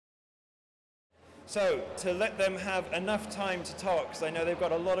So, to let them have enough time to talk, because I know they've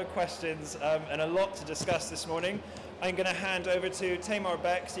got a lot of questions and a lot to discuss this morning, I'm going to hand over to Tamar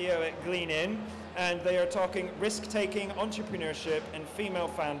Beck, CEO at Glean In, and they are talking risk-taking, entrepreneurship, and female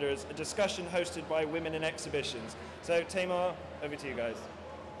founders, a discussion hosted by Women in Exhibitions. So, Tamar, over to you guys.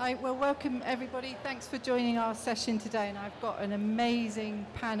 Hi, well, welcome everybody. Thanks for joining our session today, and I've got an amazing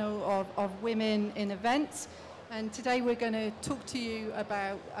panel of women in events. And today we're going to talk to you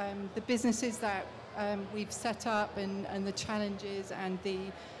about the businesses that we've set up and the challenges and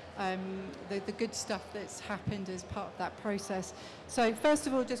the good stuff that's happened as part of that process. So first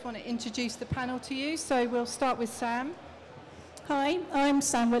of all, just want to introduce the panel to you. So we'll start with Sam. Hi, I'm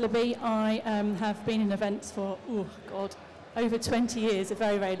Sam Willoughby. I have been in events for, over 20 years, a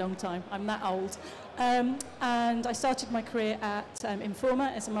very, very long time. I'm that old. And I started my career at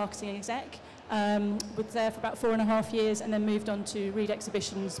Informa as a marketing exec. Was there for about 4.5 years and then moved on to Reed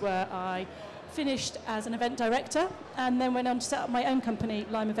Exhibitions, where I finished as an event director and then went on to set up my own company,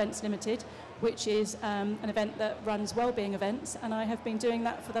 Lime Events Limited, which is an event that runs wellbeing events, and I have been doing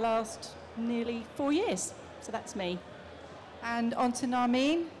that for the last nearly 4 years. So that's me. And on to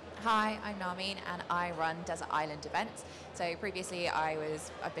Narmeen. Hi, I'm Narmeen and I run Desert Island Events. So previously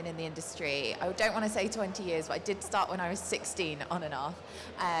I've been in the industry, I don't want to say 20 years, but I did start when I was 16 on and off.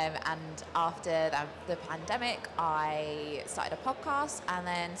 And after the pandemic, I started a podcast and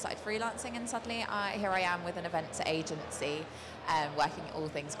then started freelancing, and suddenly here I am with an events agency working all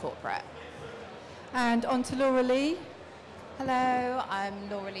things corporate. And on to Laura Lee. Hello, I'm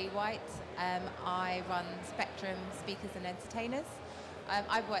Laura Lee White. I run Spectrum Speakers and Entertainers.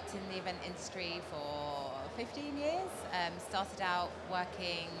 I've worked in the event industry for 15 years. Started out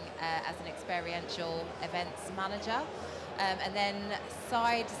working as an experiential events manager, and then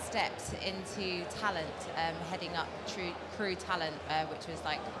sidestepped into talent, heading up crew talent, which was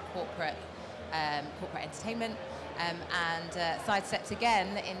like corporate entertainment, and sidestepped again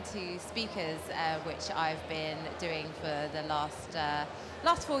into speakers, which I've been doing for the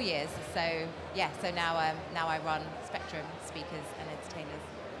last 4 years. So yeah, so now I run Spectrum Speakers and Entertainers.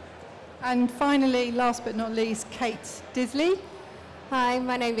 And finally, last but not least, Kate Disley. Hi,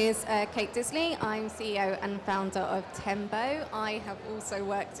 my name is Kate Disley. I'm CEO and founder of Tembo. I have also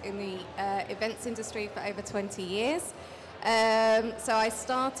worked in the events industry for over 20 years. So I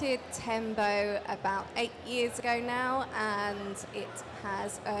started Tembo about 8 years ago now, and it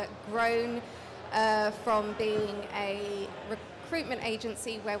has grown from being a recruitment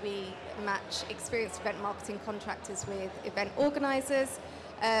agency where we match experienced event marketing contractors with event organisers.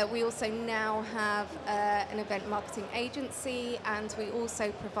 We also now have an event marketing agency, and we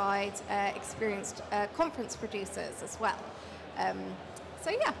also provide experienced conference producers as well.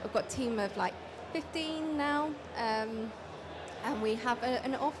 So yeah, we've got a team of like 15 now, and we have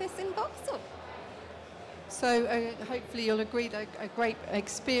an office in Vauxhall. So hopefully you'll agree that a great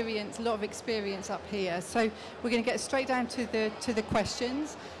experience, a lot of experience up here. So we're going to get straight down to the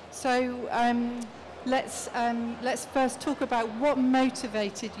questions. So let's first talk about what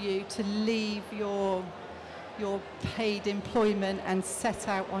motivated you to leave your paid employment and set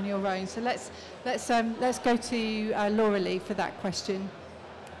out on your own. So let's go to Laura Lee for that question.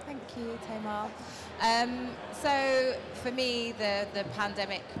 Thank you, Tamar. So for me, the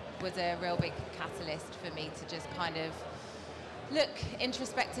pandemic was a real big catalyst for me to just kind of look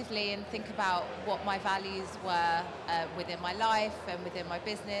introspectively and think about what my values were within my life and within my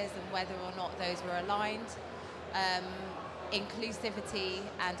business, and whether or not those were aligned. Inclusivity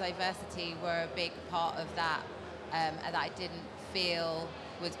and diversity were a big part of that, and that I didn't feel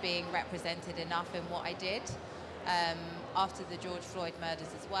was being represented enough in what I did. After the George Floyd murders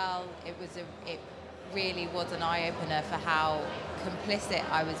as well, it really was an eye-opener for how complicit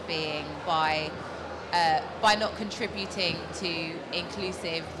I was being by not contributing to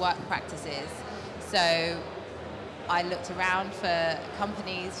inclusive work practices. So I looked around for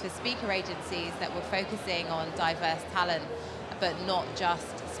companies, for speaker agencies that were focusing on diverse talent, but not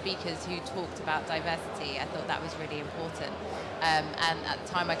just speakers who talked about diversity. I thought that was really important. And at the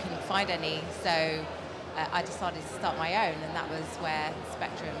time I couldn't find any, so I decided to start my own, and that was where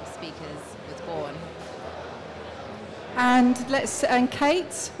Spectrum Speakers was born. And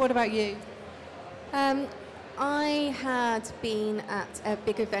Kate, what about you? I had been at a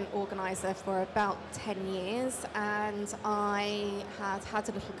big event organiser for about 10 years, and I had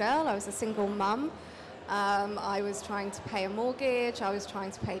a little girl. I was a single mum. I was trying to pay a mortgage, I was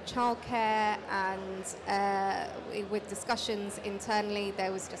trying to pay childcare, and with discussions internally,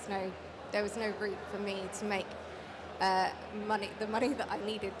 there was no route for me to make the money that I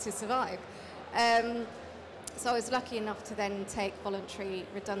needed to survive. So I was lucky enough to then take voluntary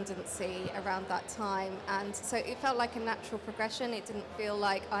redundancy around that time, and so it felt like a natural progression. It didn't feel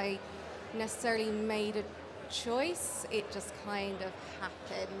like I necessarily made a choice, it just kind of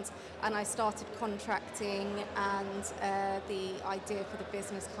happened, and I started contracting, and the idea for the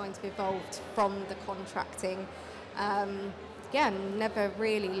business kind of evolved from the contracting. Never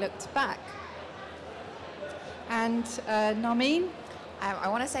really looked back. And Narmeen? I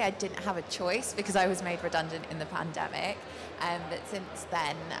want to say I didn't have a choice because I was made redundant in the pandemic, but since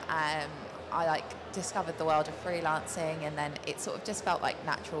then I discovered the world of freelancing, and then it sort of just felt like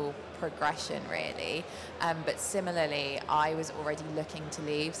natural progression really. But similarly, I was already looking to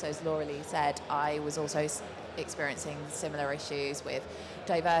leave, so as Laura Lee said, I was also experiencing similar issues with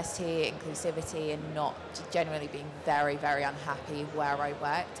diversity, inclusivity, and not generally being very, very unhappy where I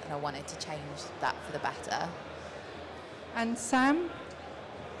worked, and I wanted to change that for the better. And Sam?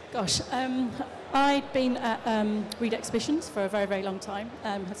 Gosh, I'd been at Reed Exhibitions for a very, very long time,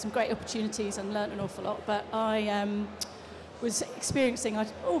 had some great opportunities and learnt an awful lot, but I was experiencing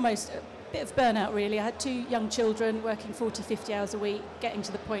almost a bit of burnout really. I had 2 young children working 40, 50 hours a week, getting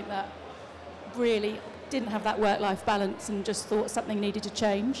to the point that really didn't have that work-life balance and just thought something needed to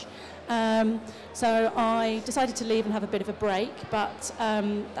change. So I decided to leave and have a bit of a break, but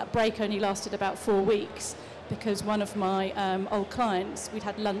that break only lasted about 4 weeks, because one of my old clients, we'd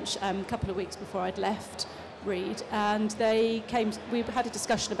had lunch a couple of weeks before I'd left Reed, and we had a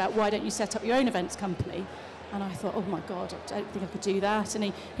discussion about why don't you set up your own events company? And I thought, oh my God, I don't think I could do that.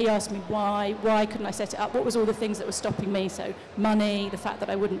 And he asked me why couldn't I set it up? What was all the things that were stopping me? So money, the fact that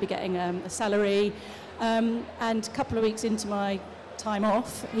I wouldn't be getting a salary. And a couple of weeks into my time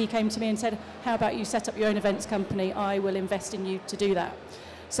off, he came to me and said, how about you set up your own events company? I will invest in you to do that.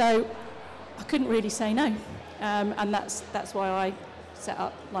 So I couldn't really say no. And that's why I set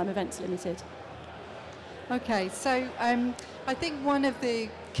up Lime Events Limited. Okay, so I think one of the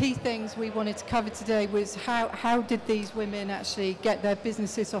key things we wanted to cover today was how did these women actually get their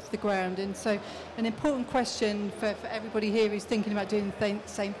businesses off the ground? And so an important question for everybody here who's thinking about doing the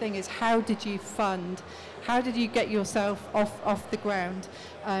same thing is, how did you fund? How did you get yourself off the ground?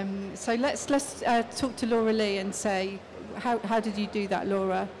 So let's talk to Laura Lee and say, how did you do that,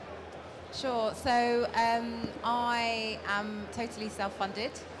 Laura? Sure. So I am totally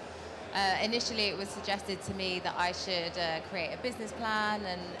self-funded. Initially, it was suggested to me that I should create a business plan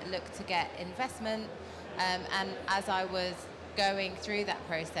and look to get investment. And as I was going through that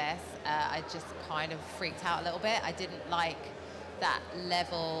process, I just kind of freaked out a little bit. I didn't like that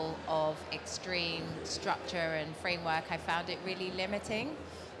level of extreme structure and framework. I found it really limiting.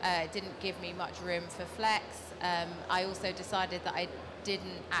 It didn't give me much room for flex. I also decided that I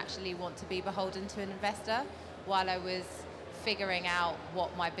didn't actually want to be beholden to an investor while I was figuring out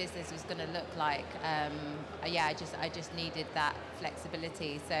what my business was going to look like. I just needed that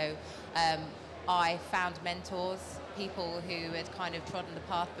flexibility. So I found mentors, people who had kind of trodden the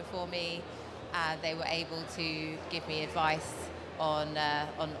path before me, and they were able to give me advice on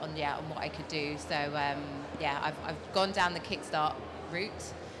what I could do. So I've gone down the Kickstart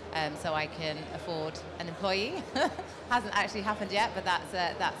route, so I can afford an employee. Hasn't actually happened yet, but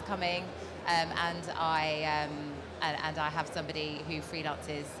that's coming, and I have somebody who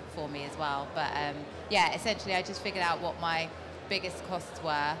freelances for me as well. But essentially I just figured out what my biggest costs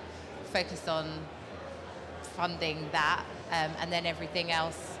were, focused on funding that, and then everything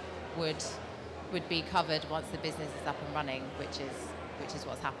else would be covered once the business is up and running, which is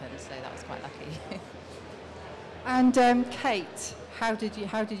what's happened. So that was quite lucky. And Kate, how did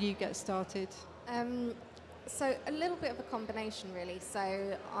you get started? So a little bit of a combination really.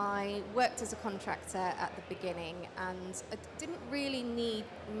 So I worked as a contractor at the beginning, and I didn't really need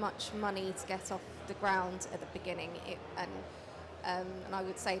much money to get off the ground at the beginning. And I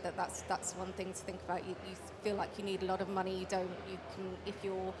would say that that's one thing to think about. You feel like you need a lot of money. You don't. You can, if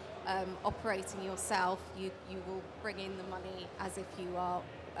you're operating yourself, you will bring in the money as if you are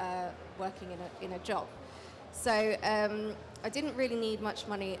working in a job. So I didn't really need much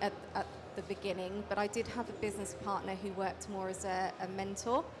money at the beginning, but I did have a business partner who worked more as a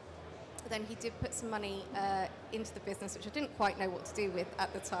mentor. Then he did put some money into the business, which I didn't quite know what to do with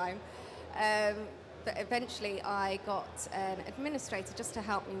at the time. But eventually I got an administrator just to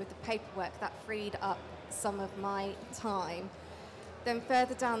help me with the paperwork. That freed up some of my time. Then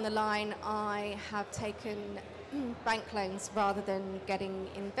further down the line, I have taken bank loans rather than getting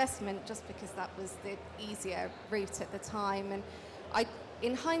investment, just because that was the easier route at the time. And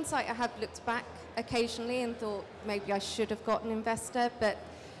in hindsight, I have looked back occasionally and thought maybe I should have got an investor, but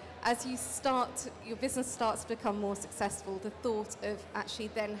as your business starts to become more successful, the thought of actually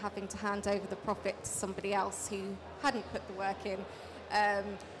then having to hand over the profit to somebody else who hadn't put the work in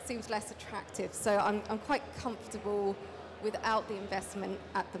seems less attractive. So I'm quite comfortable without the investment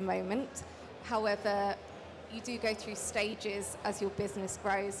at the moment. However, you do go through stages as your business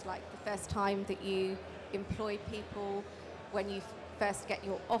grows, like the first time that you employ people, when you first get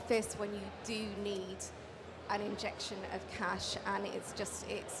your office, when you do need an injection of cash, and it's just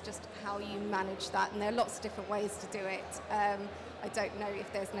how you manage that, and there are lots of different ways to do it. I don't know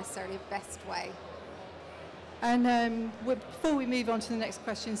if there's necessarily a best way. And before we move on to the next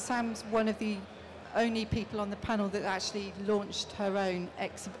question, Sam's one of the only people on the panel that actually launched her own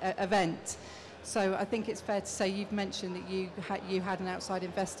event. So I think it's fair to say you've mentioned that you had an outside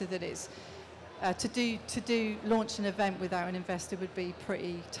investor. That it's to launch an event without an investor would be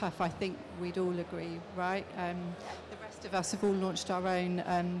pretty tough. I think we'd all agree, right? The rest of us have all launched our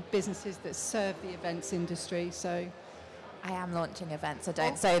own businesses that serve the events industry. So I am launching events, so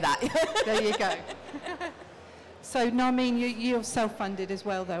don't say that. There you go. So Narmeen, you're self-funded as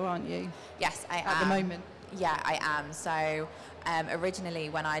well, though, aren't you? Yes, I am. At the moment. Yeah, I am. So originally,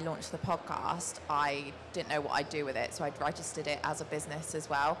 when I launched the podcast, I didn't know what I'd do with it, so I'd registered it as a business as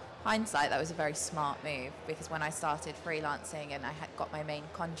well. Hindsight, that was a very smart move, because when I started freelancing and I had got my main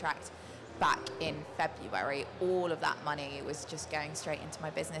contract back in February, all of that money was just going straight into my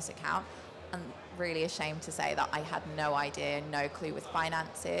business account. I'm really ashamed to say that I had no idea, no clue with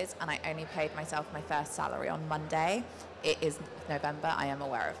finances, and I only paid myself my first salary on Monday. It is November, I am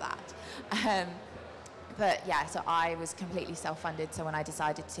aware of that. But yeah, so I was completely self-funded. So when I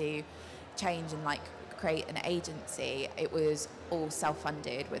decided to change and create an agency, it was all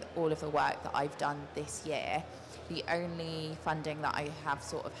self-funded with all of the work that I've done this year. The only funding that I have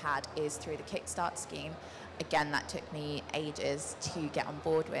sort of had is through the Kickstart scheme. Again, that took me ages to get on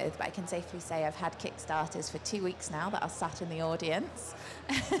board with, but I can safely say I've had Kickstarters for 2 weeks now that are sat in the audience,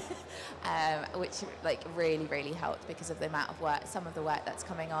 which really, really helped because of the amount of work, some of the work that's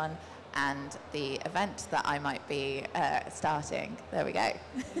coming on, and the event that I might be starting. There we go.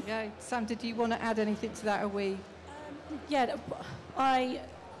 Yeah, Sam, did you want to add anything to that, or we? Yeah, I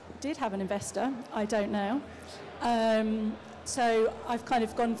did have an investor. I don't now. So I've kind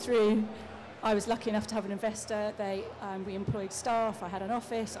of gone through. I was lucky enough to have an investor. We employed staff. I had an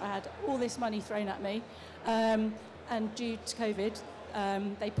office. I had all this money thrown at me, and due to COVID,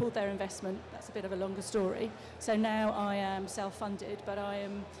 they pulled their investment. That's a bit of a longer story. So now I am self-funded, but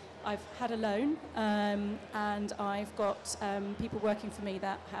I've had a loan, and I've got people working for me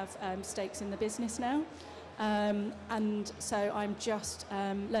that have stakes in the business now. And so I'm just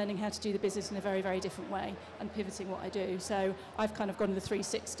learning how to do the business in a very, very different way and pivoting what I do. So I've kind of gone to the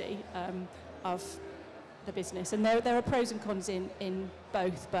 360 of the business. And there are pros and cons in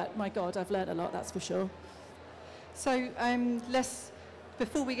both, but my God, I've learned a lot, that's for sure. So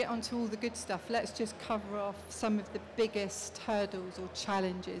before we get on to all the good stuff, let's just cover off some of the biggest hurdles or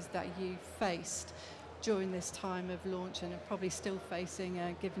challenges that you faced during this time of launch and are probably still facing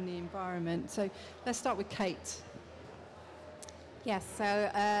given the environment. So let's start with Kate. Yes, so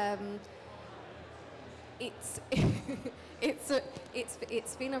it's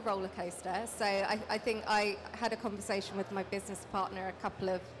been a roller coaster. So I think I had a conversation with my business partner a couple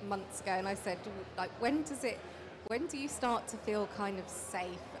of months ago, and I said, when do you start to feel kind of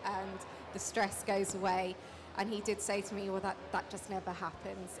safe and the stress goes away? And he did say to me, well, that just never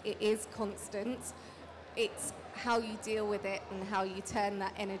happens. It is constant. It's how you deal with it and how you turn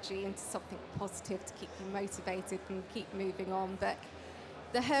that energy into something positive to keep you motivated and keep moving on. But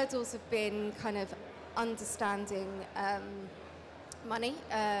the hurdles have been kind of understanding money.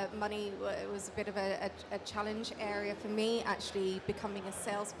 Money was a bit of a challenge area for me, actually becoming a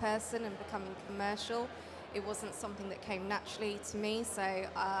salesperson and becoming commercial. It wasn't something that came naturally to me, so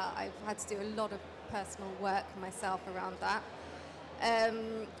I've had to do a lot of personal work myself around that.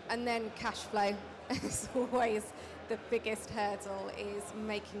 And then cash flow is always the biggest hurdle, is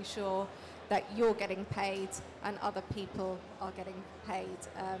making sure that you're getting paid and other people are getting paid.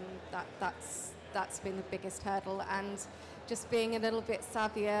 That's been the biggest hurdle, and just being a little bit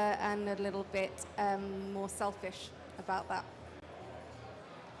savvier and a little bit more selfish about that.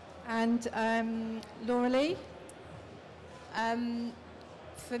 And Laura Lee?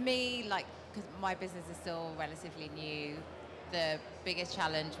 For me, because my business is still relatively new, the biggest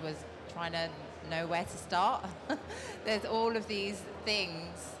challenge was trying to know where to start. There's all of these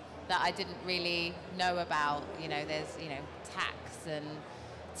things that I didn't really know about. There's tax and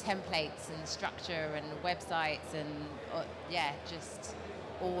templates and structure and websites and just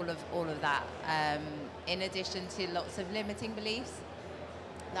all of that. In addition to lots of limiting beliefs.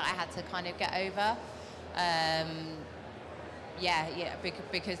 that I had to kind of get over.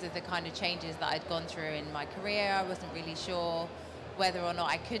 Because of the kind of changes that I'd gone through in my career. I wasn't really sure whether or not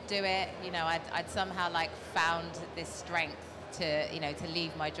I could do it. You know, I'd somehow like found this strength to, you know, to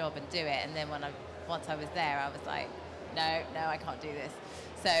leave my job and do it. And then once I was there, I was like, no, I can't do this.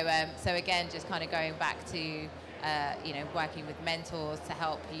 So again, just kind of going back to, you know, working with mentors to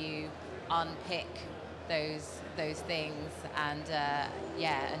help you unpick those things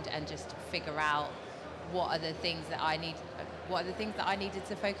and just figure out what are the things that I needed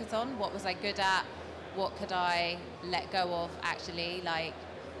to focus on. What was I good at? What could I let go of actually? Like,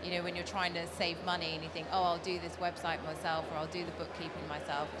 you know, when you're trying to save money and you think, oh, I'll do this website myself or I'll do the bookkeeping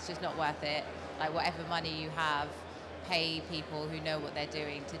myself, it's just not worth it. Like, whatever money you have, pay people who know what they're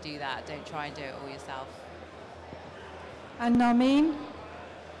doing to do that. Don't try and do it all yourself. And Narmeen?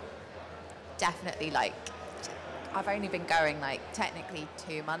 Definitely, like, I've only been going like technically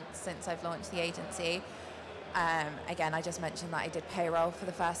 2 months since I've launched the agency. Again, I just mentioned that I did payroll for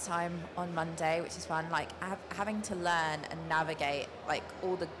the first time on Monday, which is fun. Like, having to learn and navigate like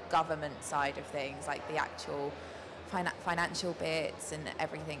all the government side of things, like the actual financial bits and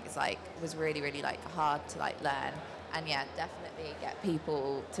everything was really, really like hard to like learn. And yeah, definitely get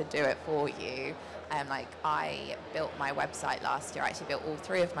people to do it for you. Like, I built my website last year. I actually built all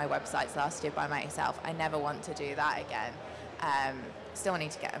 3 of my websites last year by myself. I never want to do that again. Still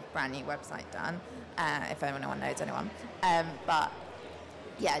need to get a brand new website done, if anyone knows anyone. But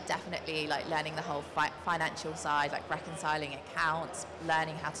yeah, definitely like learning the whole financial side, like reconciling accounts,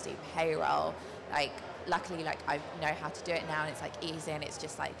 learning how to do payroll. Like, luckily, like I know how to do it now, and it's like easy, and it's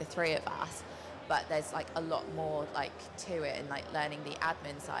just like the 3 of us. But there's like a lot more like to it, and like learning the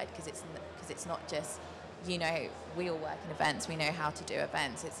admin side, because it's not just, you know, we all work in events, we know how to do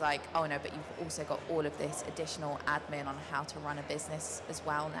events. It's like, oh no, but you've also got all of this additional admin on how to run a business as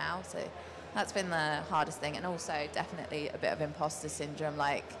well now. So that's been the hardest thing. And also definitely a bit of imposter syndrome,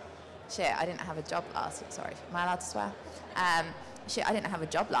 like, shit, I didn't have a job sorry, am I allowed to swear? Shit, I didn't have a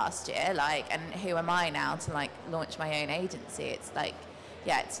job last year, like, and who am I now to like launch my own agency? It's like,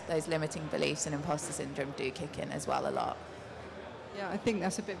 yeah, it's those limiting beliefs and imposter syndrome do kick in as well a lot. Yeah, I think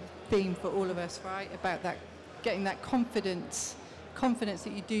that's a bit of a theme for all of us, right? About that, getting that confidence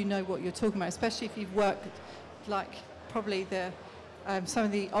that you do know what you're talking about, especially if you've worked like probably some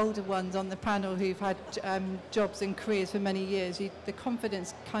of the older ones on the panel who've had jobs and careers for many years. The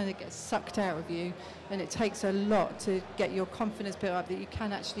confidence kind of gets sucked out of you, and it takes a lot to get your confidence built up that you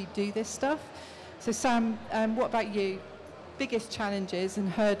can actually do this stuff. So Sam, what about you? Biggest challenges and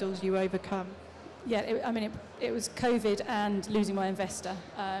hurdles you overcome? Yeah, it was COVID and losing my investor.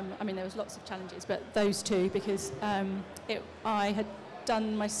 I mean, there was lots of challenges, but those 2, because I had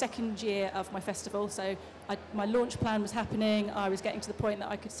done my 2nd year of my festival, so my launch plan was happening. I was getting to the point that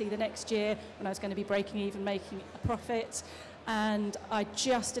I could see the next year when I was going to be breaking even, making a profit. And I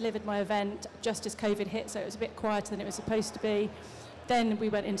just delivered my event just as COVID hit, so it was a bit quieter than it was supposed to be. Then we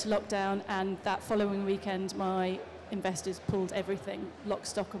went into lockdown, and that following weekend, my investors pulled everything, lock,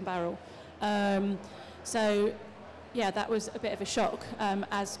 stock and barrel. So yeah, that was a bit of a shock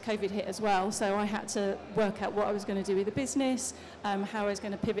as COVID hit as well. So I had to work out what I was going to do with the business, how I was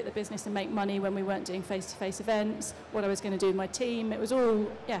going to pivot the business and make money when we weren't doing face-to-face events, what I was going to do with my team. It was all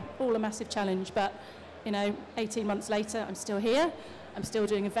a massive challenge. But, you know, 18 months later, I'm still here. I'm still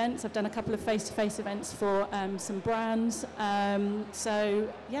doing events. I've done a couple of face-to-face events for some brands.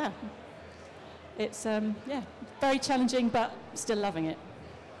 So yeah, it's very challenging, but still loving it.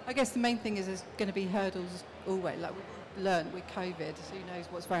 I guess the main thing is there's going to be hurdles always, like we learned with COVID, so who knows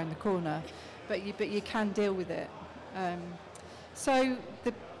what's around the corner, but you can deal with it. So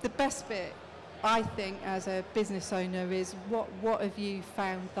the best bit, I think, as a business owner is what have you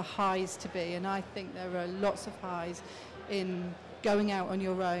found the highs to be? And I think there are lots of highs in going out on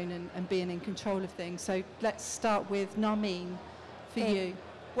your own and being in control of things. So let's start with Narmeen, for you.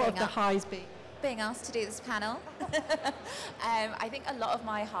 What have the highs been? Being asked to do this panel. I think a lot of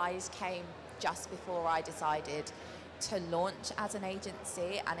my highs came just before I decided to launch as an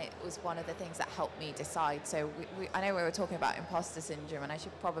agency, and it was one of the things that helped me decide. So I know we were talking about imposter syndrome, and I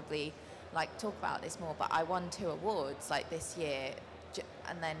should probably like talk about this more, but I won 2 awards like this year,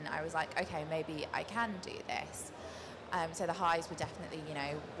 and then I was like, okay, maybe I can do this. So the highs were definitely, you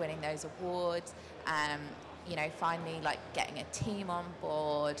know, winning those awards, you know, finally like getting a team on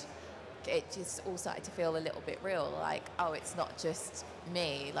board. It just all started to feel a little bit real, like, oh, it's not just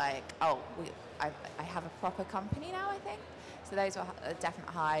me, like, oh, I have a proper company now, I think. So those were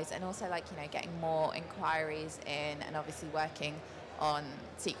definite highs, and also like, you know, getting more inquiries in, and obviously working on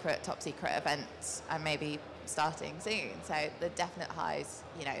top secret events, and maybe starting soon. So the definite highs,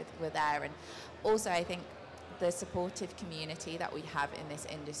 you know, were there. And also I think the supportive community that we have in this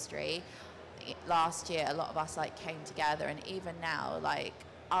industry, last year a lot of us like came together, and even now like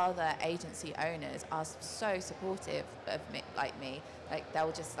other agency owners are so supportive of me, like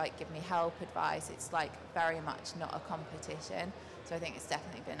they'll just like give me help, advice. It's like very much not a competition. So I think it's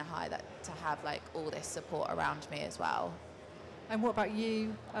definitely been a high that to have like all this support around me as well. And what about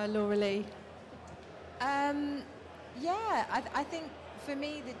you, Laura Lee? Yeah, I think for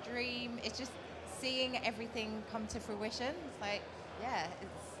me the dream is just seeing everything come to fruition. It's like, yeah,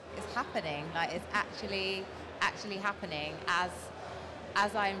 it's happening. Like it's actually happening as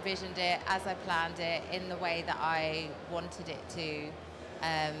I envisioned it, as I planned it, in the way that I wanted it to.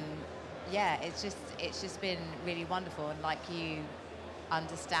 Yeah, it's just been really wonderful, and like you,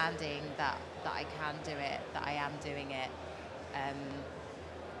 understanding that I can do it, that I am doing it.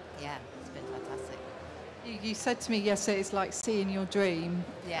 Yeah, it's been fantastic. You said to me yesterday it's like seeing your dream.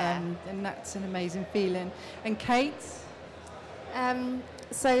 Yeah. And that's an amazing feeling. And Kate?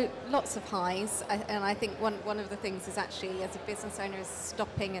 So lots of highs, and I think one of the things is actually, as a business owner, is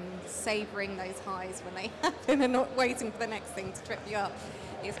stopping and savouring those highs when they happen and not waiting for the next thing to trip you up.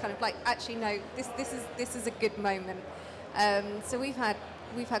 It's kind of like, actually no, this is a good moment. So we've had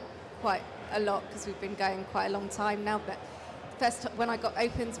quite a lot because we've been going quite a long time now. But first, when I got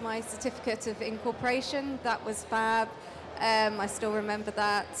opened my certificate of incorporation, that was fab. I still remember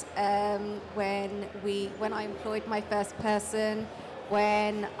that when I employed my first person,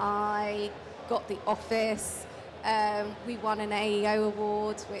 when I got the office, we won an AEO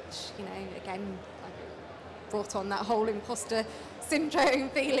award, which, you know, again, brought on that whole imposter syndrome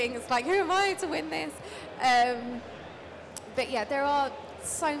feeling. It's like, who am I to win this? But yeah, there are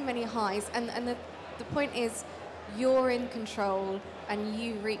so many highs, and the point is, you're in control and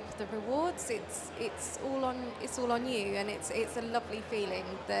you reap the rewards. It's all on you, and it's a lovely feeling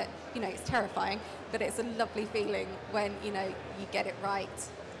that, you know, it's terrifying, but it's a lovely feeling when, you know, you get it right.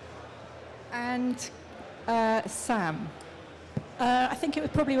 And Sam? I think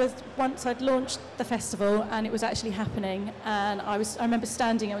it probably was once I'd launched the festival and it was actually happening, and I remember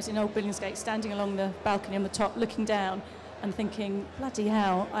I was in Old Billingsgate, standing along the balcony on the top, looking down and thinking, bloody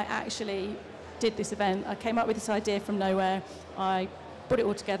hell, I actually did this event. I came up with this idea from nowhere. I put it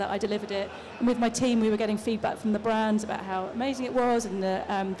all together, I delivered it. And with my team, we were getting feedback from the brands about how amazing it was, and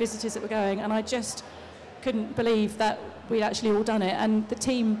the visitors that were going, and I just couldn't believe that we'd actually all done it. And the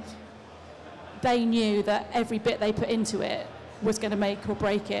team, they knew that every bit they put into it was going to make or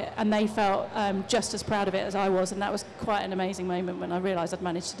break it, and they felt just as proud of it as I was, and that was quite an amazing moment when I realised I'd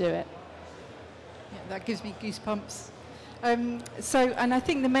managed to do it. Yeah, that gives me goosebumps. And I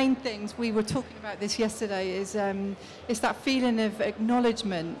think the main things, we were talking about this yesterday, is that feeling of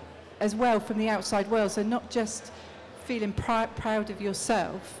acknowledgement as well from the outside world. So not just feeling proud of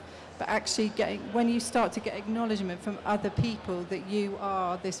yourself, but actually when you start to get acknowledgement from other people that you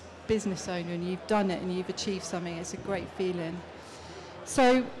are this business owner and you've done it and you've achieved something, it's a great feeling.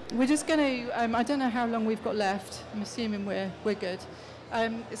 So we're just going to, I don't know how long we've got left. I'm assuming we're good.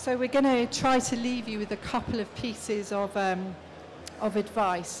 So we're going to try to leave you with a couple of pieces of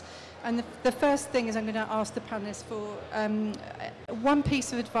advice. And the first thing is, I'm going to ask the panelists for one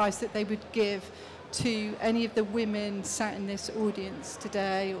piece of advice that they would give to any of the women sat in this audience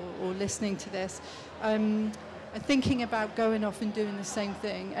today or listening to this, thinking about going off and doing the same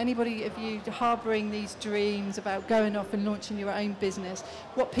thing. Anybody of you harbouring these dreams about going off and launching your own business,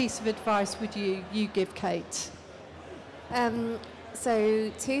 what piece of advice would you give, Kate? So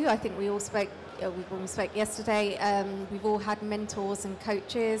two, I think we all spoke yesterday. We've all had mentors and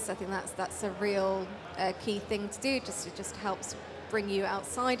coaches. I think that's a real key thing to do. It just helps bring you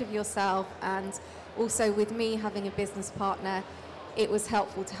outside of yourself. And also with me having a business partner, it was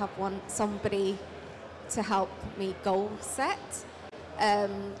helpful to have somebody to help me goal set,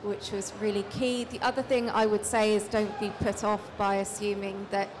 which was really key. The other thing I would say is, don't be put off by assuming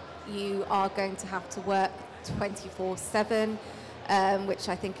that you are going to have to work 24/7. Which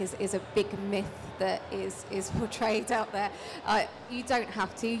I think is a big myth that is portrayed out there. You don't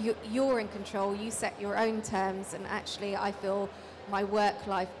have to. You're in control. You set your own terms, and actually I feel my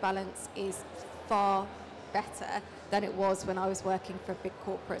work-life balance is far better than it was when I was working for a big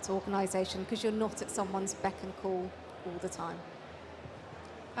corporate organisation, because you're not at someone's beck and call all the time.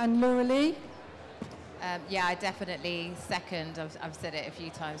 And Laura Lee? Yeah, I definitely second. I've said it a few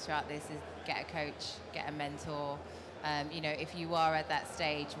times throughout this, is get a coach, get a mentor. You know, if you are at that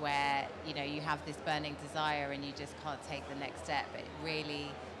stage where, you know, you have this burning desire and you just can't take the next step, it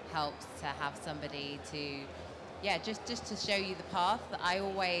really helps to have somebody to, yeah, just to show you the path. That I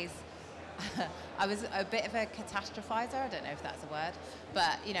always I was a bit of a catastrophizer. I don't know if that's a word,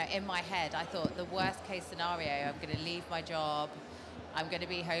 but you know, in my head, I thought the worst case scenario, I'm going to leave my job, I'm going to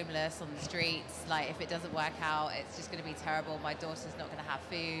be homeless on the streets. Like, if it doesn't work out, it's just going to be terrible. My daughter's not going to have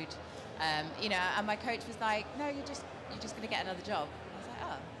food, you know. And my coach was like, "No, you're just going to get another job." I was like,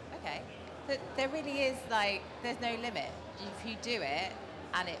 "Oh, okay." But there really is, like, there's no limit. If you do it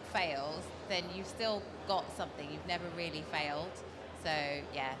and it fails, then you've still got something. You've never really failed. So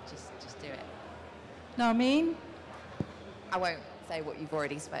yeah, just do it. Narmeen? I won't say what you've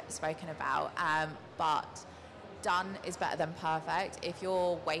already spoken about, but done is better than perfect. If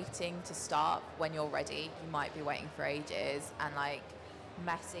you're waiting to start when you're ready, you might be waiting for ages, and like,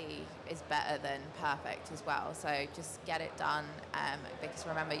 messy is better than perfect as well. So just get it done, because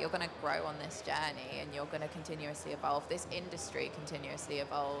remember, you're going to grow on this journey and you're going to continuously evolve. This industry continuously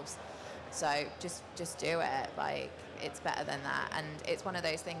evolves. So just do it. Like, it's better than that. And it's one of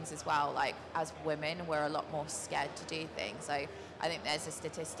those things as well, like, as women, we're a lot more scared to do things. So I think there's a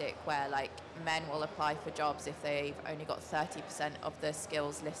statistic where, like, men will apply for jobs if they've only got 30% of the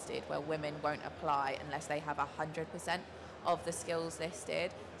skills listed, where women won't apply unless they have 100% of the skills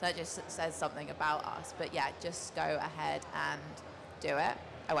listed. So that just says something about us. But yeah, just go ahead and do it.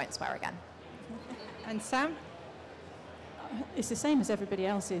 I won't swear again. And Sam? It's the same as everybody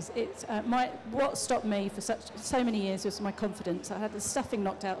else's. It's what stopped me for so many years was my confidence. I had the stuffing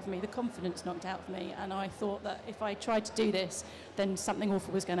knocked out of me, the confidence knocked out of me, and I thought that if I tried to do this, then something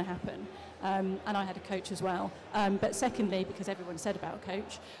awful was going to happen. And I had a coach as well. But secondly, because everyone said about a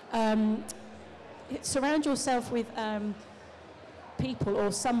coach, surround yourself with people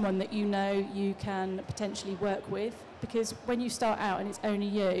or someone that you know you can potentially work with, because when you start out and it's only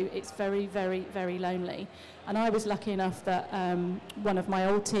you, it's very, very, very lonely. And I was lucky enough that one of my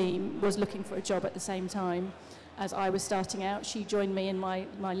old team was looking for a job at the same time as I was starting out. She joined me in my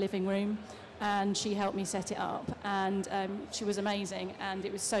living room and she helped me set it up, and she was amazing, and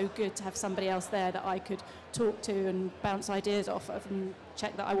it was so good to have somebody else there that I could talk to and bounce ideas off of and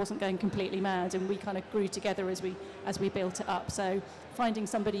check that I wasn't going completely mad, and we kind of grew together as we built it up. So finding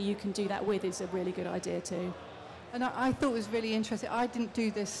somebody you can do that with is a really good idea too. And I thought it was really interesting. I didn't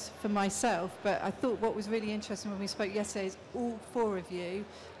do this for myself, but I thought what was really interesting when we spoke yesterday is all four of you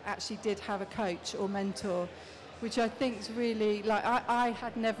actually did have a coach or mentor, which I think is really, like,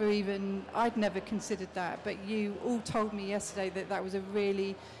 I'd never considered that, but you all told me yesterday that that was a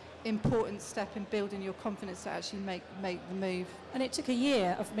really important step in building your confidence to actually make the move. And it took a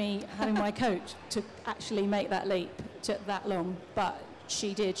year of me having my coach to actually make that leap. It took that long, but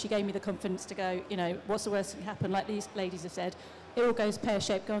she did. She gave me the confidence to go, you know, what's the worst that can happen? Like these ladies have said, it all goes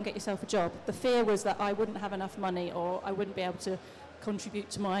pear-shaped, go and get yourself a job. The fear was that I wouldn't have enough money or I wouldn't be able to contribute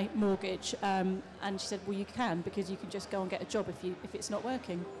to my mortgage, and she said, well, you can, because you can just go and get a job if it's not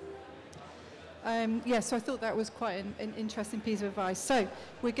working. So I thought that was quite an interesting piece of advice. So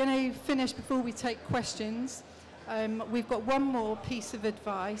we're going to finish before we take questions. We've got one more piece of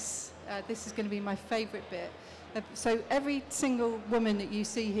advice. This is going to be my favourite bit. So every single woman that you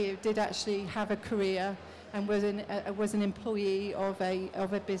see here did actually have a career and was an employee of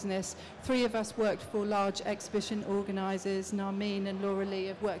a business. 3 of us worked for large exhibition organisers. Narmeen and Laura Lee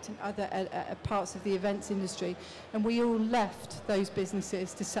have worked in other parts of the events industry, and we all left those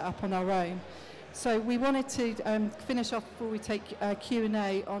businesses to set up on our own. So we wanted to finish off before we take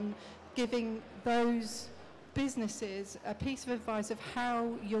Q&A on giving those businesses a piece of advice of how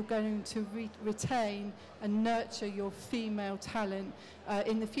you're going to retain and nurture your female talent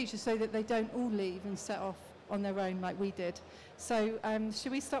in the future, so that they don't all leave and set off on their own like we did. So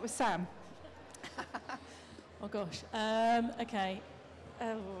should we start with Sam? Oh gosh, okay.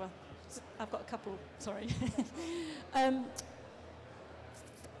 I've got a couple, sorry.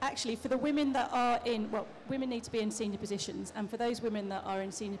 Actually, for the women that are women need to be in senior positions, and for those women that are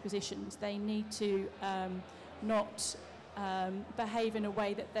in senior positions, they need to not behave in a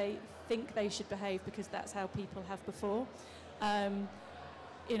way that they think they should behave, because that's how people have before.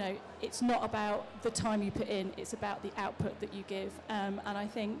 You know, it's not about the time you put in, it's about the output that you give. And I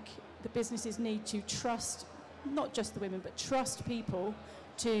think the businesses need to trust, not just the women, but trust people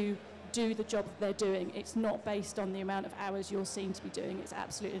to do the job that they're doing. It's not based on the amount of hours you're seen to be doing, it's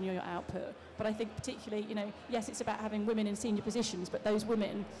absolutely on your output. But I think particularly, you know, yes, it's about having women in senior positions, but those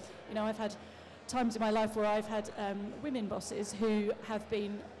women, you know, I've had times in my life where I've had women bosses who have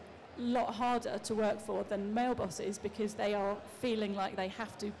been a lot harder to work for than male bosses, because they are feeling like they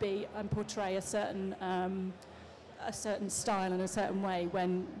have to be and portray a certain style in a certain way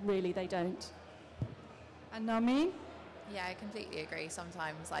when really they don't. And Narmeen? Yeah, I completely agree.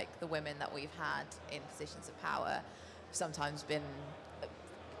 Sometimes, like, the women that we've had in positions of power have sometimes been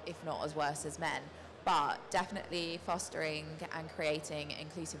if not as worse as men. But definitely fostering and creating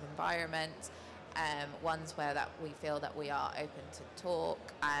inclusive environments, ones where that we feel that we are open to talk.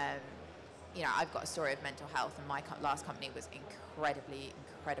 You know, I've got a story of mental health, and my last company was incredibly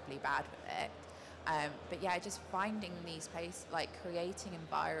bad with it. But yeah, just finding these places, like creating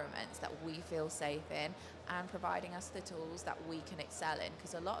environments that we feel safe in and providing us the tools that we can excel in,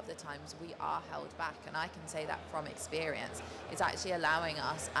 because a lot of the times we are held back, and I can say that from experience. It's actually allowing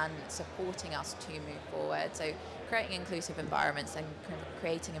us and supporting us to move forward. So creating inclusive environments and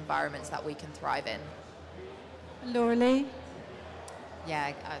creating environments that we can thrive in. Laura Lee?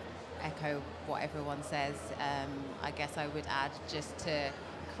 Yeah, I echo what everyone says. I guess I would add just to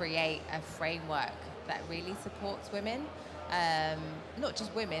create a framework that really supports women. Not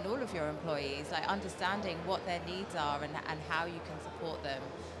just women, all of your employees, like understanding what their needs are and how you can support them.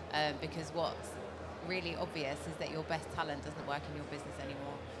 Because what's really obvious is that your best talent doesn't work in your business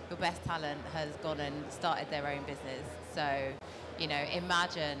anymore. Your best talent has gone and started their own business. So, you know,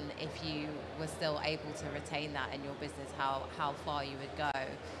 imagine if you were still able to retain that in your business, how far you would go.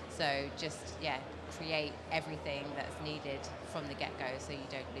 So just, yeah, create everything that's needed from the get-go so you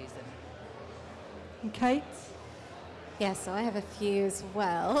don't lose them. And Kate? Yeah, so I have a few as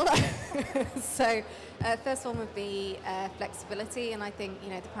well. So first one would be flexibility, and I think, you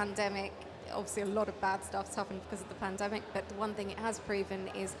know, the pandemic, obviously a lot of bad stuff's happened because of the pandemic, but the one thing it has proven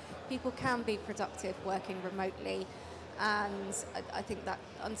is people can be productive working remotely, and I think that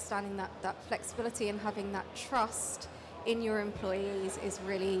understanding that flexibility and having that trust in your employees is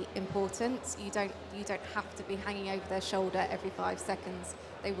really important. You don't have to be hanging over their shoulder every 5 seconds.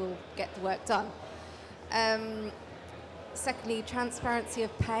 They will get the work done. Secondly, transparency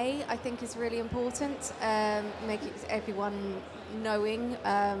of pay, I think, is really important. Making everyone knowing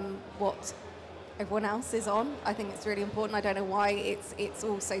what everyone else is on. I think it's really important. I don't know why it's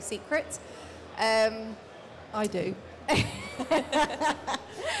all so secret. I do.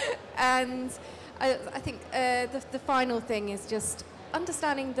 And I think the final thing is just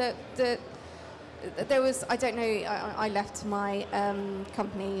understanding that there was, I don't know, I left my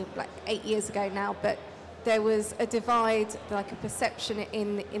company like 8 years ago now, but there was a divide, like a perception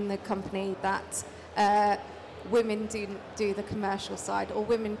in the company that women do the commercial side, or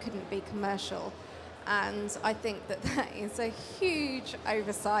women couldn't be commercial. And I think that is a huge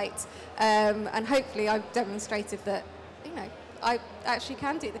oversight. And hopefully I've demonstrated that, you know, I actually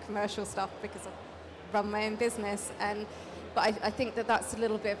can do the commercial stuff because I run my own business. But I think that that's a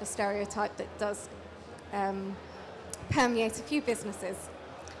little bit of a stereotype that does permeate a few businesses.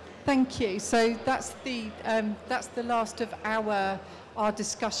 Thank you. So that's the last of our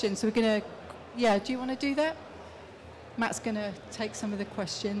discussion. So we're going to, yeah, do you want to do that? Matt's going to take some of the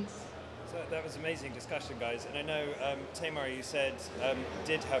questions. So that was amazing discussion, guys. And I know, Tamar, you said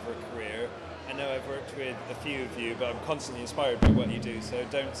did have a career. I know I've worked with a few of you, but I'm constantly inspired by what you do. So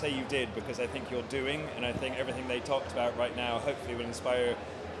don't say you did, because I think you're doing, and I think everything they talked about right now hopefully will inspire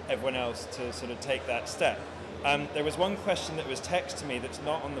everyone else to sort of take that step. There was one question that was texted to me that's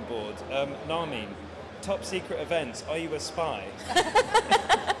not on the board. Narmeen, top secret events, are you a spy?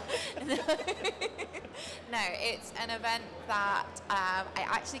 No, it's an event that I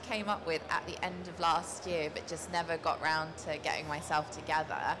actually came up with at the end of last year, but just never got round to getting myself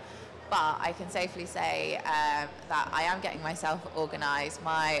together. But I can safely say that I am getting myself organised.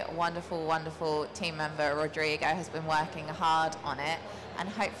 My wonderful, wonderful team member, Rodrigo, has been working hard on it, and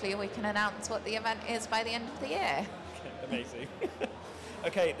hopefully we can announce what the event is by the end of the year. Amazing.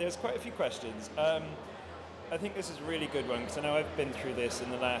 Okay, there's quite a few questions. I think this is a really good one, because I know I've been through this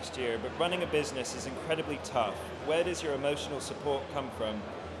in the last year, but running a business is incredibly tough. Where does your emotional support come from?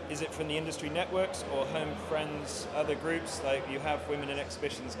 Is it from the industry networks or home, friends, other groups, like you have Women in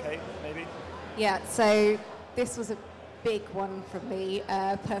Exhibitions, Kate, maybe? Yeah, so this was a big one for me,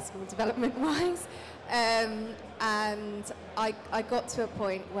 personal development-wise. And I got to a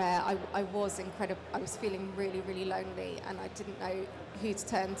point where I was feeling really, really lonely, and I didn't know who to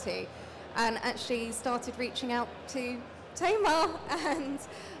turn to. And actually started reaching out to Tamar and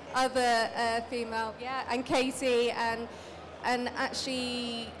other female, and Katie, and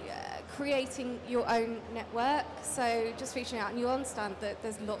actually creating your own network. So just reaching out, and you understand that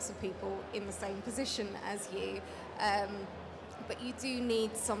there's lots of people in the same position as you, but you do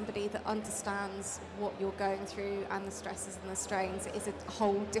need somebody that understands what you're going through and the stresses and the strains. It is a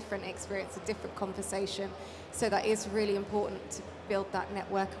whole different experience, a different conversation. So that is really important to build that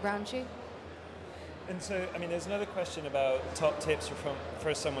network around you. And so, I mean, there's another question about top tips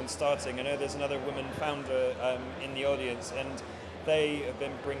for someone starting. I know there's another woman founder in the audience, and they have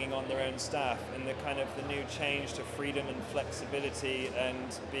been bringing on their own staff, and the kind of the new change to freedom and flexibility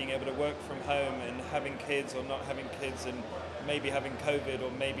and being able to work from home and having kids or not having kids and maybe having COVID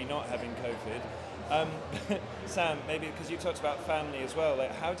or maybe not having COVID. Sam, maybe because you talked about family as well,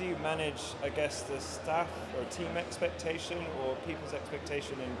 like how do you manage, I guess, the staff or team expectation or people's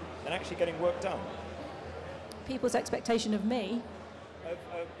expectation and actually getting work done? People's expectation of me?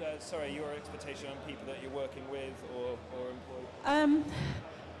 Sorry, your expectation on people that you're working with or employed?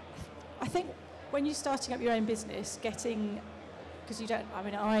 I think when you're starting up your own business, because you don't, I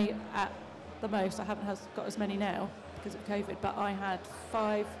mean, at the most, I haven't got as many now because of COVID, but I had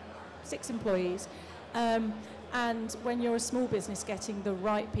 6 employees. And when you're a small business, getting the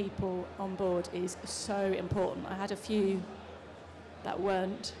right people on board is so important. I had a few that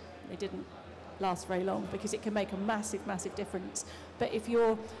they didn't last very long because it can make a massive, massive difference. But if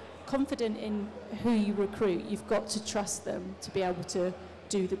you're confident in who you recruit, you've got to trust them to be able to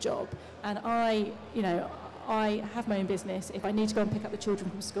do the job. And I have my own business. If I need to go and pick up the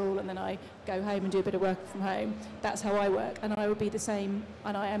children from school and then I go home and do a bit of work from home, that's how I work. And I will be the same,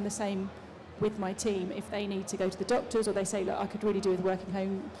 and I am the same with my team. If they need to go to the doctors or they say, look, I could really do with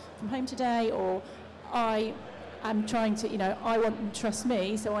working from home today, or I'm trying to, I want them to trust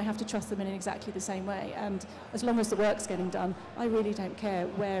me, so I have to trust them in exactly the same way. And as long as the work's getting done, I really don't care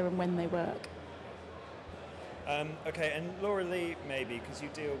where and when they work. Okay, and Laura Lee, maybe, because you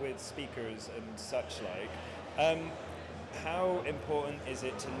deal with speakers and such like, how important is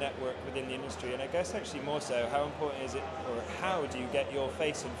it to network within the industry? And I guess actually more so, how important is it, or how do you get your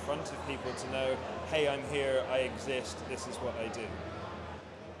face in front of people to know, hey, I'm here, I exist, this is what I do?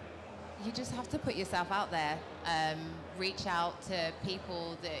 You just have to put yourself out there, reach out to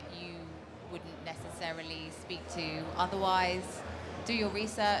people that you wouldn't necessarily speak to otherwise, do your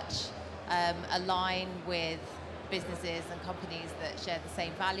research, align with businesses and companies that share the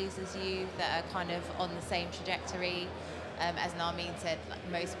same values as you, that are kind of on the same trajectory. As Narmeen said,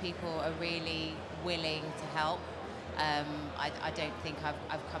 most people are really willing to help. I don't think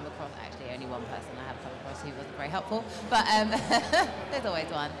I've come across, actually only one person I have come across who wasn't very helpful, but there's always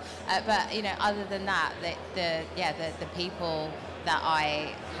one. But other than that, the people that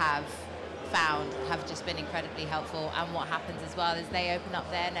I have found have just been incredibly helpful. And what happens as well is they open up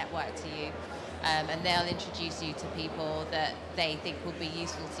their network to you, and they'll introduce you to people that they think will be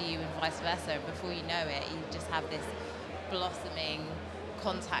useful to you and vice versa. And before you know it, you just have this blossoming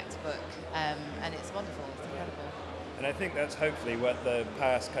contact book, and it's wonderful, it's incredible. And I think that's hopefully what the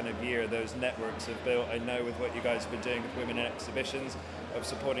past kind of year, those networks have built. I know with what you guys have been doing with Women in Exhibitions, of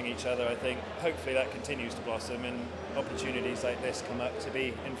supporting each other, I think hopefully that continues to blossom and opportunities like this come up to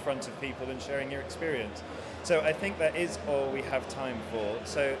be in front of people and sharing your experience. So I think that is all we have time for.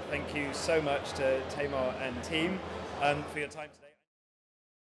 So thank you so much to Tamar and team for your time today.